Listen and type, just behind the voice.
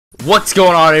What's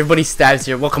going on, everybody? Stabs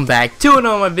here. Welcome back to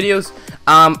another of my videos.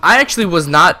 I actually was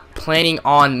not planning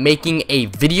on making a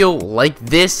video like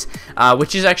this,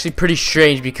 which is actually pretty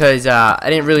strange because I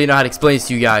didn't really know how to explain this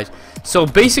to you guys. So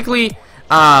basically,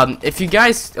 if you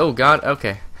guys, oh god,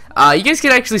 okay, you guys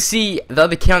can actually see the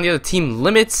other kid on the other team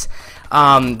limits.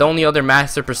 The only other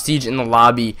master prestige in the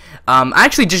lobby. I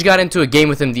actually just got into a game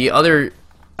with him the other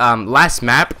last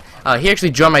map. He actually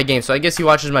joined my game, so I guess he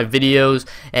watches my videos,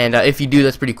 and if you do,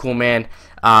 that's pretty cool, man.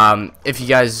 If you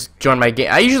guys join my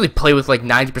game, I usually play with like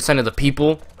 90% of the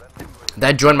people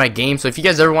that join my game, so if you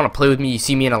guys ever want to play with me, you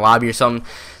see me in a lobby or something,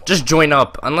 just join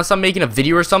up. Unless I'm making a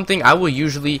video or something, I will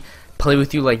usually play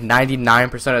with you like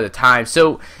 99% of the time.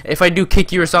 So if I do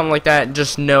kick you or something like that,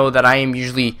 just know that I am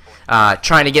usually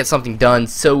trying to get something done,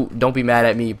 so don't be mad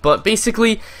at me. But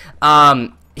basically,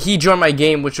 he joined my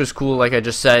game, which was cool, like I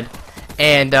just said.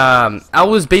 And I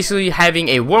was basically having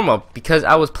a warm-up because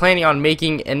I was planning on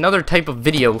making another type of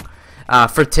video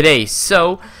for today.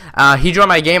 So he joined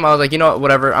my game. I was like, you know what,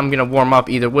 whatever, I'm gonna warm up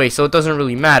either way, so it doesn't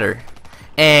really matter.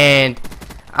 And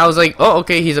I was like, oh,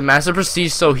 okay, he's a master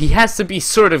prestige, so he has to be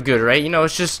sort of good, right? You know,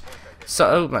 it's just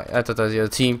so. Oh, I thought that was the other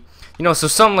team. You know, so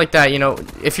something like that. You know,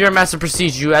 if you're a master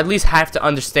prestige, you at least have to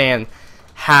understand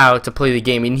how to play the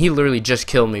game. And he literally just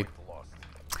killed me.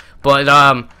 But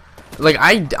like,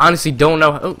 I honestly don't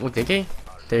know. Oh, okay,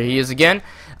 there he is again.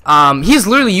 He's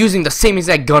literally using the same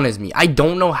exact gun as me. I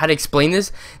don't know how to explain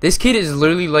this. This kid is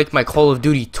literally like my Call of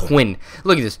Duty twin.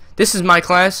 Look at this. This is my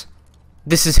class.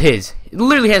 This is his. It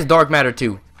literally has dark matter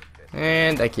too.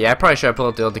 And like, yeah, I probably should have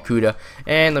pulled out the COD.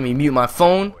 And let me mute my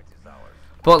phone.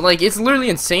 But like, it's literally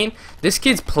insane. This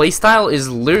kid's playstyle is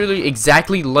literally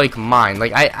exactly like mine.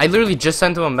 Like, I literally just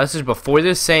sent him a message before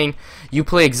this saying you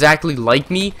play exactly like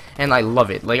me, and I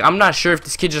love it. Like, I'm not sure if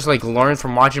this kid just like learned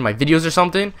from watching my videos or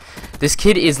something. This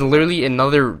kid is literally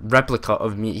another replica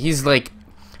of me. He's like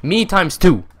me times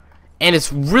 2. And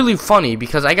it's really funny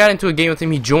because I got into a game with him,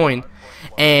 he joined,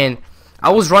 and I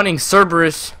was running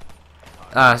Cerberus,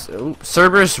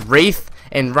 Wraith,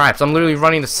 and Raps. I'm literally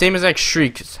running the same exact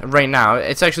streaks right now.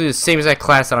 It's actually the same exact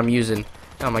class that I'm using.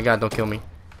 Oh my god, don't kill me.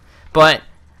 But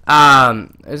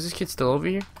is this kid still over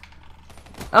here?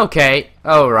 Okay,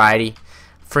 alrighty.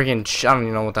 Freaking I don't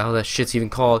even know what the hell that shit's even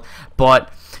called.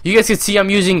 But you guys can see I'm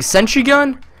using sentry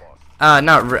gun.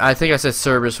 I think I said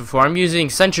Cerberus before. I'm using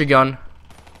sentry gun,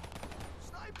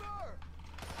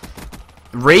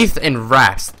 Wraith, and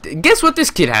Raps. Guess what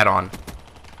this kid had on?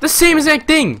 The same exact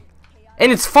thing.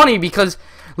 And it's funny because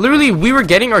literally we were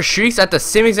getting our streaks at the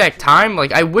same exact time.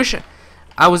 Like, I wish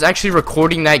I was actually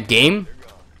recording that game.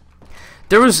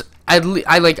 There was I'm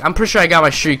pretty sure I got my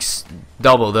streaks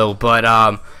double though,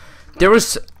 but there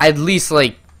was at least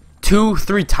like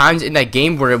 2-3 times in that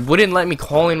game where it wouldn't let me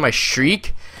call in my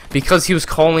streak because he was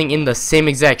calling in the same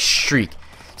exact streak.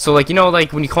 So like, you know,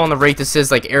 like when you call in the rate that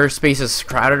says like airspace is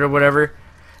crowded or whatever.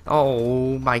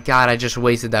 Oh my god, I just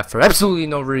wasted that for absolutely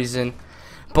no reason.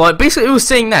 But basically, it was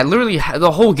saying that literally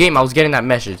the whole game I was getting that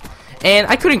message, and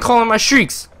I couldn't call in my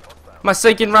streaks. My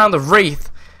second round of Wraith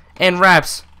and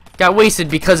Raps got wasted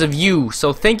because of you.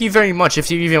 So thank you very much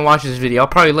if you even watch this video. I'll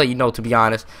probably let you know, to be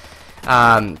honest,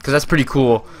 because that's pretty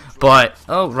cool. But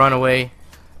oh, run away.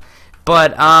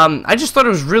 But I just thought it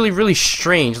was really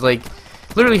strange. Like,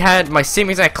 literally had my same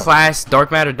exact class,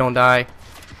 dark matter, don't die,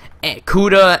 and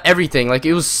CUDA, everything. Like,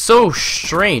 it was so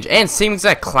strange, and same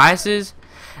exact classes.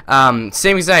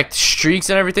 Same exact streaks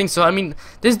and everything. So I mean,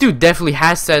 this dude definitely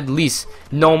has to at least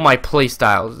know my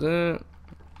playstyles.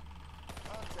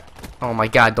 Oh my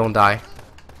god, don't die.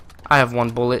 I have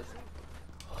 1 bullet.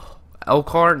 L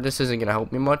card, this isn't gonna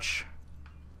help me much.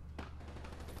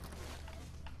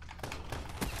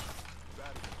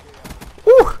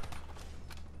 Woo!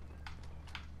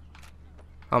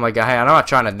 Oh my god, hey, I'm not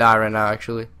trying to die right now,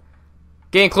 actually.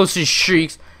 Getting close to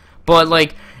streaks. But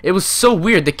like, it was so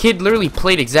weird. The kid literally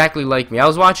played exactly like me. I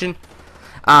was watching.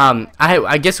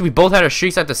 I guess we both had our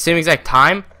streaks at the same exact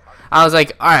time. I was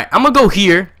like, all right, I'm gonna go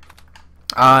here.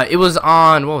 It was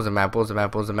on, what was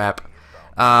the map?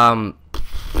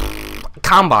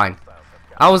 Combine.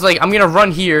 I was like, I'm gonna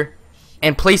run here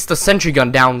and place the sentry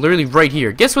gun down, literally right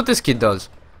here. Guess what this kid does?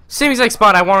 Same exact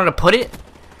spot I wanted to put it.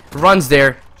 Runs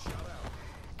there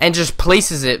and just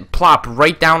places it, plop,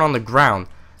 right down on the ground.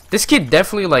 This kid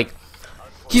definitely, like,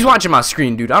 he's watching my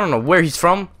screen, dude. I don't know where he's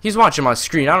from. He's watching my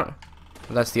screen.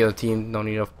 That's the other team. Don't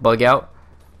need to bug out.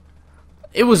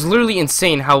 It was literally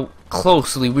insane how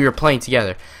closely we were playing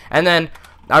together. And then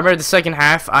I remember the second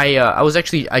half.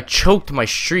 I choked my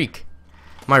streak,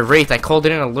 my Wraith. I called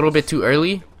it in a little bit too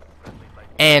early,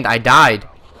 and I died.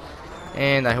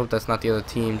 And I hope that's not the other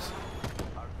teams.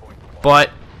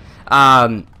 But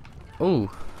Ooh,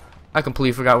 I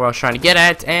completely forgot what I was trying to get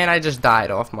at, and I just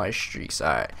died off my streaks.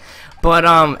 Alright. But,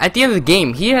 at the end of the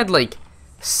game, he had, like,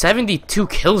 72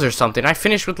 kills or something. I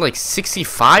finished with, like,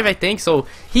 65, I think. So,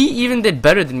 he even did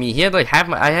better than me. He had, like,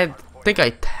 I think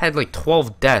I had, like,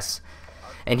 12 deaths.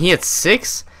 And he had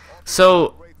 6.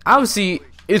 So, obviously,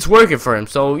 it's working for him.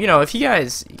 So, you know, if you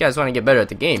guys want to get better at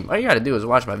the game, all you got to do is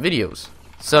watch my videos.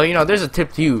 So, you know, there's a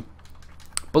tip to you.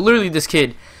 But literally, this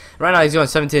kid, right now, he's going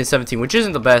 17-17, which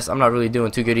isn't the best. I'm not really doing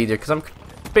too good either, because I'm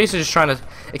basically just trying to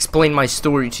explain my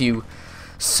story to you.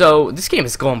 So, this game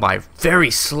is going by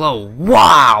very slow.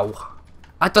 Wow!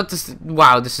 I thought this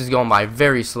is going by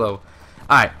very slow.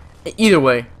 Alright, either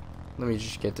way, let me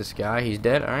just get this guy. He's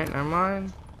dead. Alright, never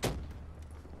mind.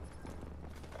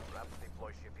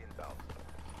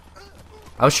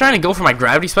 I was trying to go for my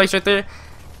gravity spikes right there.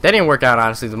 That didn't work out,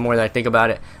 honestly, the more that I think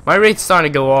about it. My rate's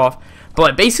starting to go off.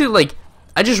 But basically, like,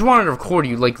 I just wanted to record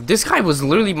you. Like, this guy was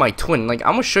literally my twin. Like,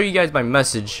 I'm going to show you guys my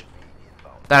message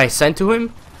that I sent to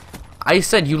him. I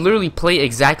said, you literally play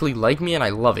exactly like me, and I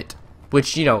love it.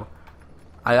 Which, you know,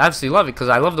 I obviously love it because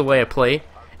I love the way I play.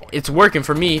 It's working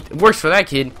for me. It works for that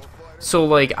kid. So,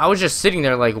 like, I was just sitting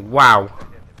there like, wow.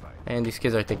 And these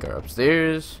kids, I think, are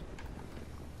upstairs.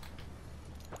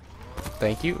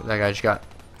 Thank you. That guy just got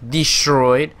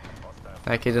destroyed.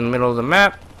 That kid's in the middle of the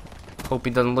map. Hope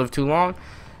he doesn't live too long.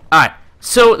 Alright.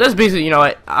 So, that's basically, you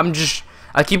know,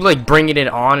 I keep, like, bringing it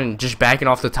on and just backing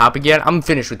off the top again. I'm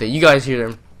finished with it. You guys hear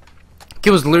them. It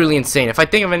was literally insane. If I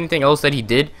think of anything else that he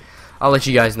did, I'll let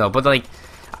you guys know. But, like,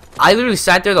 I literally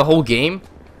sat there the whole game.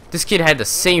 This kid had the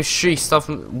same streak stuff,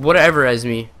 whatever, as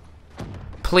me.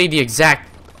 Played the exact...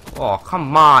 Oh,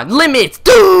 come on. Limits!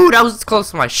 Dude! I was close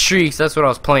to my streaks. That's what I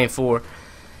was playing for.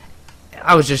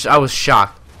 I was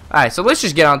shocked. Alright, so let's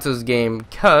just get on to this game,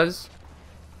 because...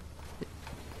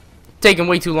 it's taking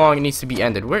way too long. It needs to be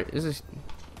ended. Where is this?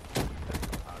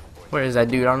 Where is that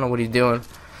dude? I don't know what he's doing.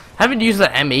 I haven't used the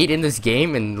M8 in this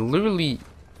game in literally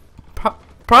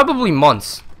probably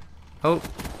months. Oh,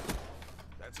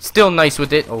 still nice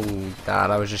with it. Oh god,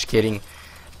 I was just kidding.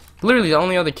 Literally the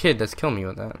only other kid that's killed me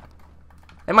with that.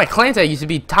 And my clan tag used to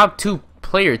be top 2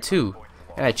 player too,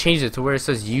 and I changed it to where it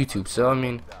says YouTube. So I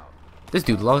mean, this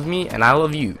dude loves me and I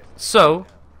love you. So,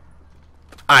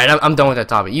 alright, I'm done with that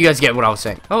topic. You guys get what I was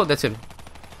saying. Oh, that's him.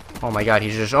 Oh my god,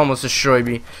 he just almost destroyed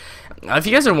me. If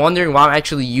you guys are wondering why I'm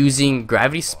actually using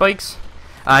gravity spikes,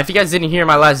 if you guys didn't hear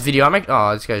my last video,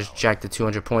 oh, this guy's jacked the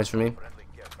 200 points for me.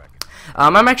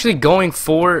 I'm actually going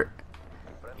for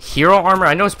hero armor.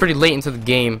 I know it's pretty late into the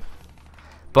game,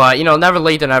 but you know, never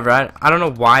late than ever. I don't know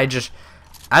why.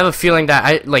 I have a feeling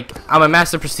that I'm a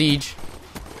master prestige,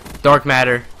 dark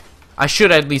matter. I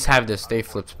should at least have this. They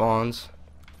flip spawns.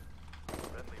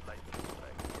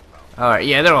 All right,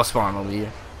 yeah, they're all spawning over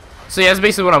here. So yeah, that's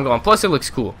basically what I'm going. Plus, it looks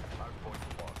cool.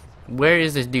 Where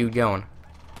is this dude going?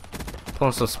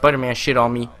 Pulling some Spider-Man shit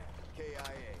on me.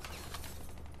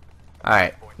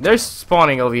 Alright. They're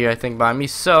spawning over here, I think, by me.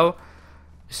 So,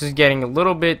 this is getting a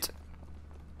little bit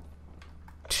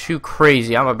too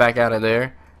crazy. I'm gonna back out of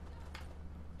there.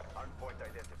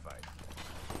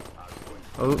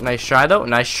 Oh, nice try, though.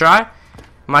 Nice try.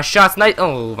 My shot's nice.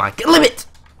 Oh, my God. Limit!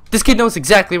 This kid knows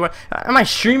exactly where... Am I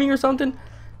streaming or something?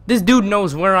 This dude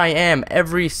knows where I am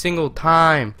every single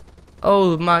time.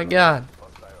 Oh my god.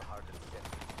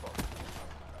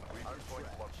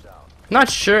 Not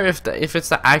sure if it's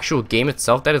the actual game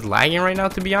itself that is lagging right now,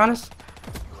 to be honest.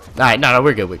 Alright, no,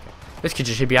 we're good, This kid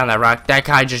just hit behind that rock. That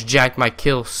guy just jacked my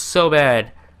kill so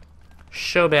bad.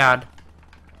 So bad.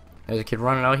 There's a kid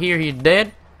running out here. He's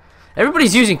dead.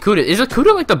 Everybody's using Kuda. Is a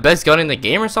Kuda like the best gun in the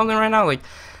game or something right now? Like,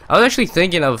 I was actually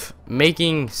thinking of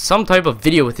making some type of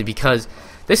video with it, because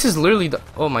this is literally the...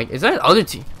 Oh my... Is that other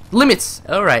team? Limits.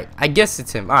 Alright, I guess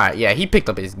it's him. Alright, yeah, he picked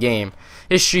up his game.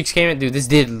 His streaks came in. Dude, this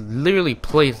dude literally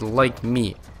plays like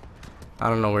me. I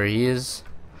don't know where he is.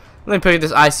 Let me pick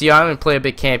this ICR. I'm going to play a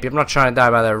bit campy. I'm not trying to die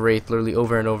by that Wraith literally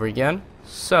over and over again.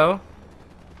 So,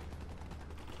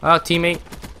 teammate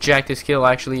jacked his kill,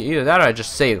 actually. Either that or I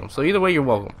just saved him. So either way, you're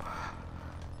welcome.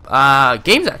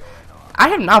 Games that... I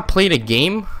have not played a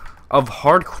game of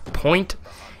Hardpoint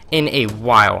in a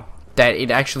while that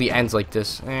it actually ends like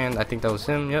this. And I think that was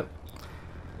him, yep.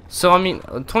 So, I mean,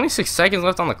 26 seconds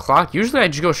left on the clock. Usually I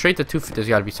just go straight to 250. There's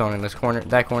got to be someone in this corner,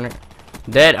 that corner.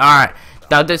 Dead. Alright.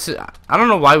 Now, this is... I don't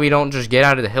know why we don't just get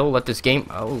out of the hill, let this game...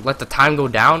 let the time go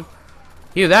down.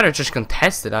 Either that or just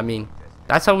contest it. I mean,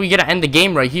 that's how we gotta end the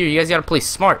game right here. You guys gotta play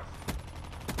smart.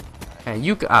 And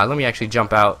you... let me actually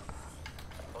jump out.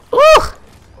 Ooh!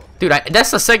 Dude,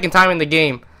 that's the second time in the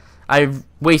game I've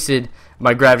wasted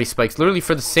my gravity spikes. Literally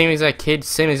for the same exact kid,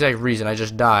 same exact reason. I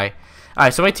just die.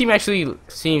 Alright, so my team actually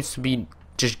seems to be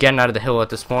just getting out of the hill at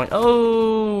this point.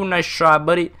 Oh, nice shot,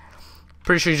 buddy.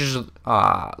 Pretty sure you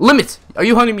just limit. Are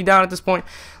you hunting me down at this point?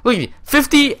 Look at me.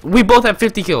 50. We both have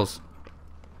 50 kills.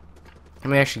 Let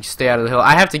me actually stay out of the hill.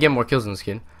 I have to get more kills than this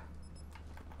kid.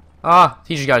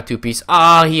 He just got a 2-piece.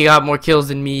 He got more kills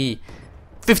than me.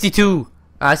 52.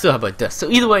 I still have a death. So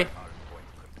either way,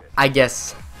 I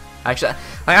guess. Actually,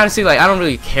 I honestly, like, I don't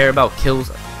really care about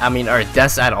kills. I mean, or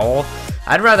deaths at all.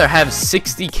 I'd rather have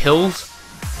 60 kills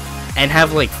and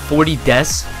have like 40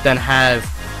 deaths than have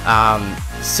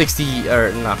 60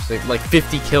 or not like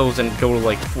 50 kills and go to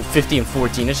like 50 and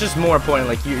 14. It's just more important.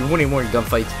 Like, you're winning more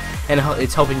gunfights, and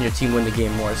it's helping your team win the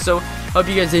game more. So hope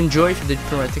you guys enjoy. If you did,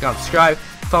 remember to click on subscribe.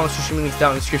 Follow my social media links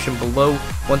down in the description below.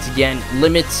 Once again,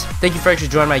 limits. Thank you for actually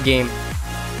joining my game.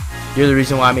 You're the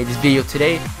reason why I made this video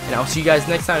today, and I'll see you guys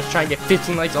next time. Let's try and get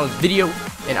 15 likes on this video,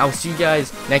 and I'll see you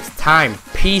guys next time.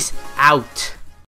 Peace out.